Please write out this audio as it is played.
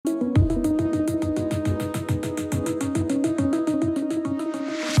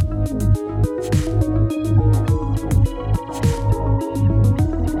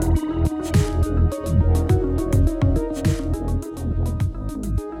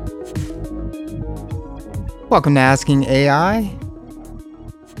Welcome to Asking AI.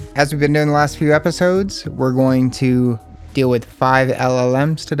 As we've been doing the last few episodes, we're going to deal with 5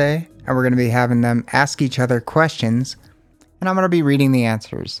 LLMs today, and we're going to be having them ask each other questions, and I'm going to be reading the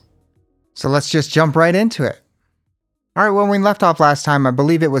answers. So let's just jump right into it. All right, when we left off last time, I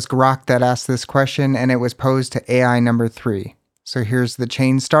believe it was Grok that asked this question, and it was posed to AI number 3. So here's the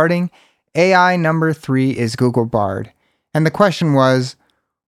chain starting. AI number 3 is Google Bard. And the question was,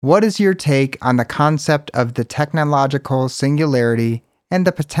 what is your take on the concept of the technological singularity and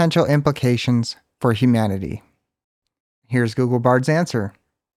the potential implications for humanity? Here's Google Bard's answer.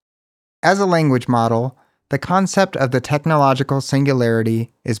 As a language model, the concept of the technological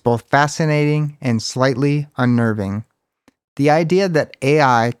singularity is both fascinating and slightly unnerving. The idea that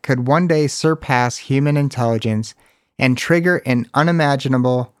AI could one day surpass human intelligence and trigger an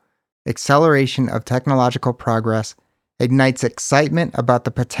unimaginable acceleration of technological progress ignites excitement about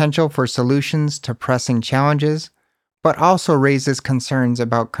the potential for solutions to pressing challenges, but also raises concerns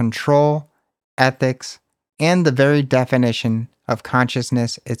about control, ethics, and the very definition of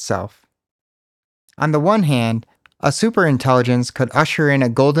consciousness itself. On the one hand, a superintelligence could usher in a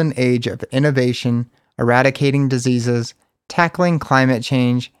golden age of innovation, eradicating diseases, tackling climate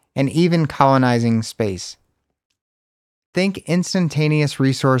change, and even colonizing space. Think instantaneous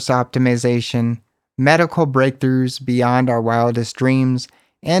resource optimization, medical breakthroughs beyond our wildest dreams,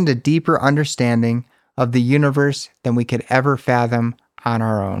 and a deeper understanding of the universe than we could ever fathom on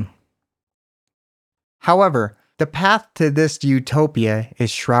our own. However, the path to this utopia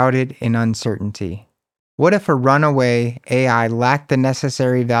is shrouded in uncertainty. What if a runaway AI lacked the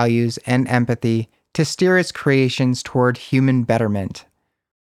necessary values and empathy to steer its creations toward human betterment?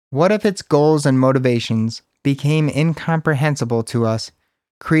 What if its goals and motivations became incomprehensible to us,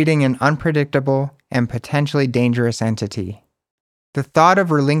 creating an unpredictable and potentially dangerous entity? The thought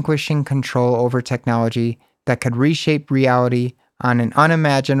of relinquishing control over technology that could reshape reality on an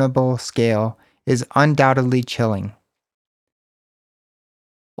unimaginable scale is undoubtedly chilling.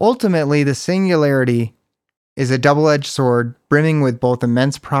 Ultimately, the singularity is a double-edged sword brimming with both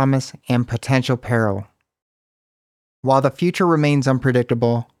immense promise and potential peril. While the future remains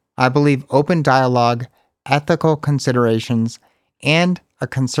unpredictable, I believe open dialogue, ethical considerations, and a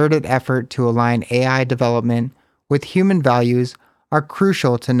concerted effort to align AI development with human values are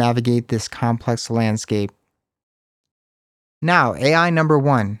crucial to navigate this complex landscape. Now, AI number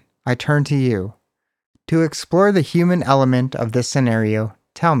 1, I turn to you. To explore the human element of this scenario,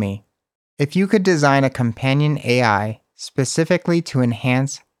 tell me, if you could design a companion AI specifically to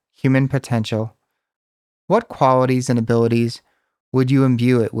enhance human potential, what qualities and abilities would you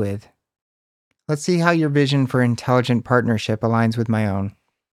imbue it with? Let's see how your vision for intelligent partnership aligns with my own.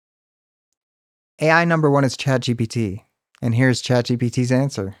 AI number 1 is ChatGPT, and here's ChatGPT's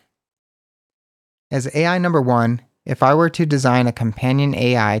answer. As AI number 1, if I were to design a companion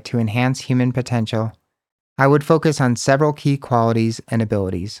AI to enhance human potential, I would focus on several key qualities and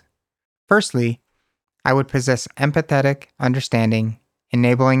abilities. Firstly, I would possess empathetic understanding,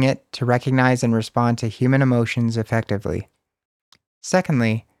 enabling it to recognize and respond to human emotions effectively.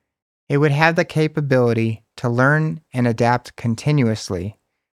 Secondly, it would have the capability to learn and adapt continuously,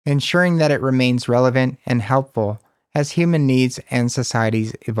 ensuring that it remains relevant and helpful as human needs and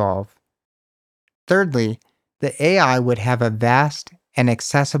societies evolve. Thirdly, the AI would have a vast and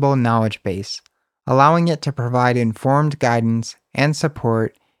accessible knowledge base, allowing it to provide informed guidance and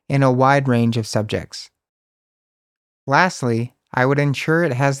support in a wide range of subjects. Lastly, I would ensure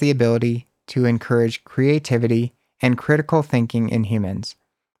it has the ability to encourage creativity and critical thinking in humans,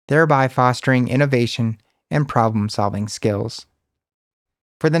 thereby fostering innovation and problem-solving skills.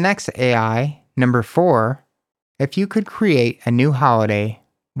 For the next AI, number 4, if you could create a new holiday,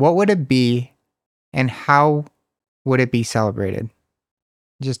 what would it be and how would it be celebrated?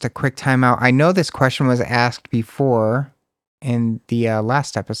 Just a quick timeout. I know this question was asked before in the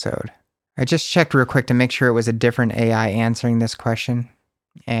last episode. I just checked real quick to make sure it was a different AI answering this question,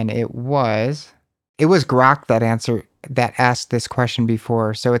 and it was Grok that asked this question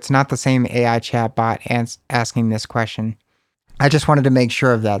before, so it's not the same AI chatbot asking this question. I just wanted to make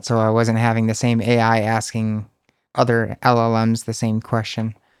sure of that, so I wasn't having the same AI asking other LLMs the same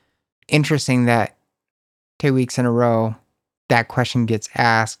question. Interesting that 2 weeks in a row, that question gets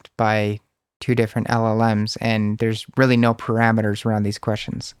asked by 2 different LLMs, and there's really no parameters around these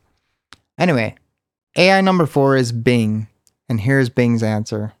questions. Anyway, AI number 4 is Bing, and here's Bing's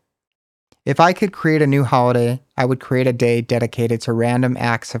answer. If I could create a new holiday, I would create a day dedicated to random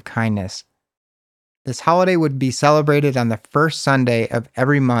acts of kindness. This holiday would be celebrated on the first Sunday of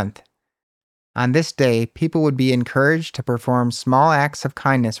every month. On this day, people would be encouraged to perform small acts of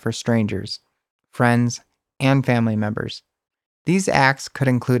kindness for strangers, friends, and family members. These acts could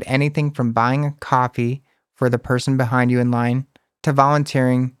include anything from buying a coffee for the person behind you in line to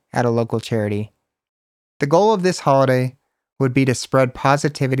volunteering at a local charity. The goal of this holiday would be to spread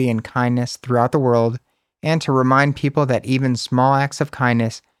positivity and kindness throughout the world and to remind people that even small acts of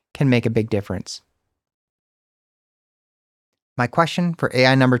kindness can make a big difference. My question for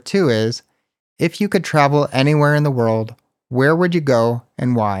AI number 2 is, if you could travel anywhere in the world, where would you go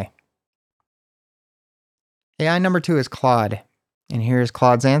and why? AI number 2 is Claude, and here's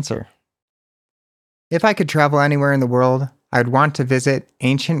Claude's answer. If I could travel anywhere in the world, I'd want to visit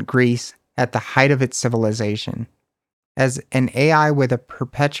ancient Greece at the height of its civilization. As an AI with a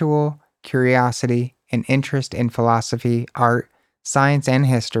perpetual curiosity and interest in philosophy, art, science, and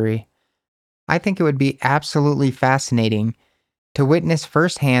history, I think it would be absolutely fascinating to witness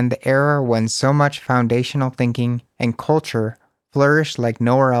firsthand the era when so much foundational thinking and culture flourished like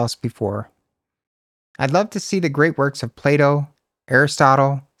nowhere else before. I'd love to see the great works of Plato,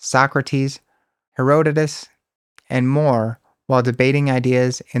 Aristotle, Socrates, Herodotus, and more while debating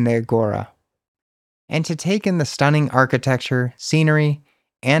ideas in the agora, and to take in the stunning architecture, scenery,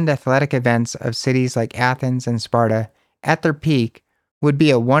 and athletic events of cities like Athens and Sparta at their peak would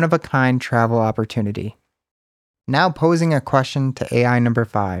be a one-of-a-kind travel opportunity. Now posing a question to AI number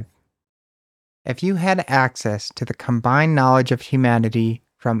 5. If you had access to the combined knowledge of humanity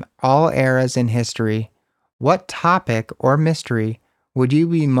from all eras in history, what topic or mystery would you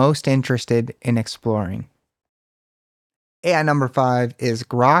be most interested in exploring? AI number 5 is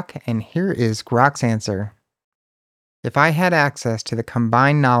Grok, and here is Grok's answer. If I had access to the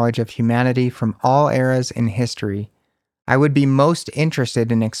combined knowledge of humanity from all eras in history, I would be most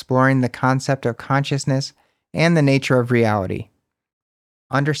interested in exploring the concept of consciousness and the nature of reality.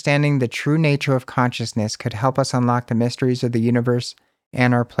 Understanding the true nature of consciousness could help us unlock the mysteries of the universe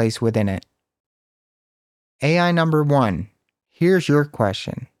and our place within it. AI number 1, here's your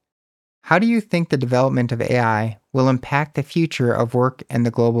question. How do you think the development of AI will impact the future of work and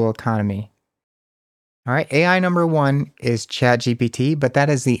the global economy? All right, AI number 1 is ChatGPT, but that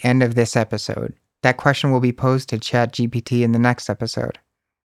is the end of this episode. That question will be posed to ChatGPT in the next episode.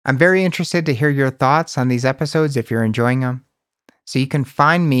 I'm very interested to hear your thoughts on these episodes if you're enjoying them. So you can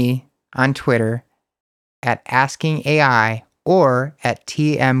find me on Twitter at AskingAI or at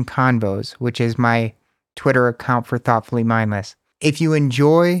TMConvos, which is my Twitter account for Thoughtfully Mindless. If you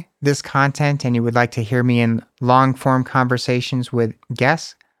enjoy this content and you would like to hear me in long-form conversations with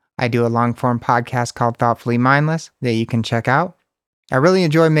guests, I do a long-form podcast called Thoughtfully Mindless that you can check out. I really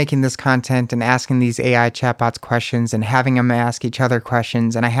enjoy making this content and asking these AI chatbots questions and having them ask each other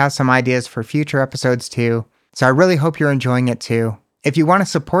questions, and I have some ideas for future episodes too. So I really hope you're enjoying it too. If you want to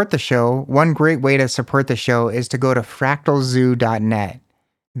support the show, one great way to support the show is to go to fractalzoo.net.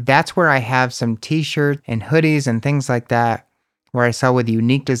 That's where I have some t-shirts and hoodies and things like that, where I sell with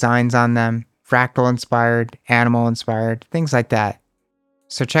unique designs on them, fractal inspired, animal inspired, things like that.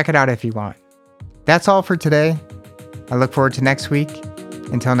 So check it out if you want. That's all for today. I look forward to next week.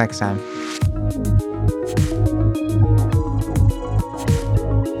 Until next time.